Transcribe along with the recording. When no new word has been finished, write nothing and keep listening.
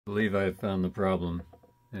I believe I have found the problem,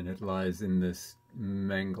 and it lies in this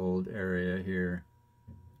mangled area here,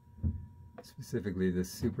 specifically this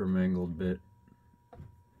super mangled bit.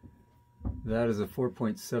 That is a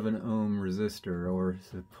 4.7 ohm resistor, or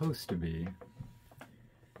supposed to be.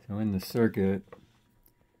 So in the circuit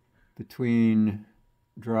between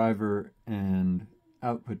driver and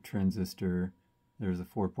output transistor, there's a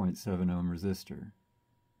 4.7 ohm resistor,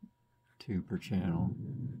 2 per channel.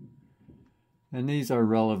 And these are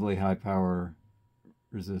relatively high power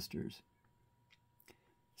resistors.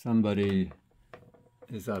 Somebody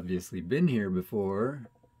has obviously been here before,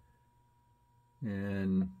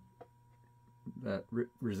 and that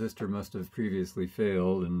resistor must have previously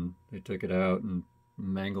failed, and they took it out and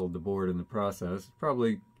mangled the board in the process.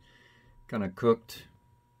 Probably kind of cooked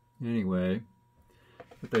anyway.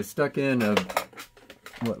 But they stuck in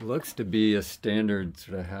what looks to be a standard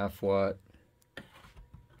sort of half-watt.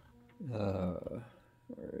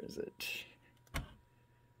 Where is it?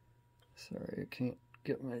 Sorry, I can't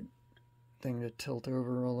get my thing to tilt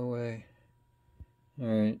over all the way.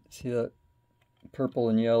 Alright, see that purple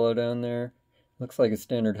and yellow down there? Looks like a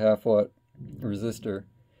standard half-watt resistor.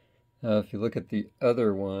 If you look at the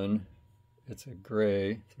other one, it's a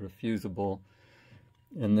gray, sort of fusible.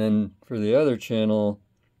 And then for the other channel,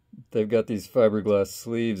 they've got these fiberglass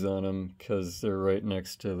sleeves on them because they're right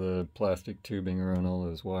next to the plastic tubing around all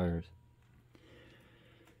those wires.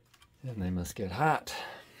 And they must get hot.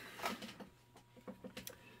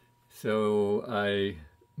 So I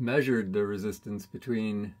measured the resistance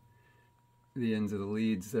between the ends of the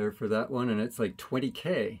leads there for that one, and it's like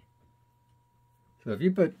 20K. So if you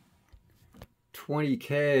put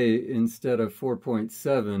 20K instead of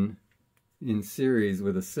 4.7 in series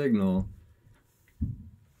with a signal,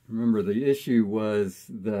 remember the issue was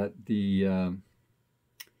that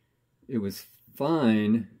it was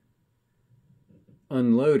fine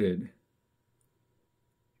unloaded,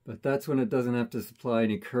 but that's when it doesn't have to supply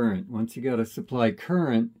any current. Once you got to supply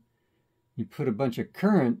current, you put a bunch of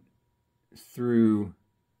current through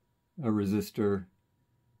a resistor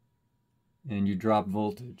and you drop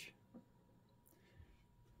voltage.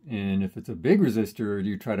 And if it's a big resistor,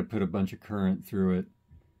 you try to put a bunch of current through it,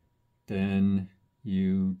 then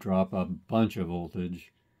you drop a bunch of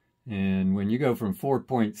voltage. And when you go from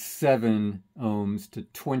 4.7 ohms to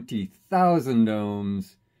 20,000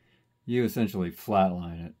 ohms, you essentially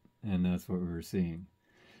flatline it. And that's what we were seeing.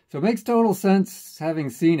 So it makes total sense,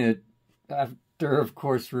 having seen it, after, of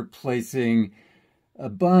course, replacing a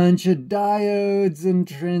bunch of diodes and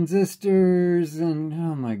transistors and,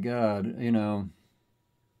 oh my God, you know,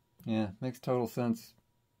 yeah, makes total sense.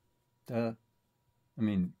 Duh. I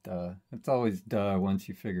mean, duh. It's always duh once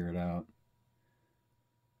you figure it out.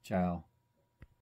 Ciao.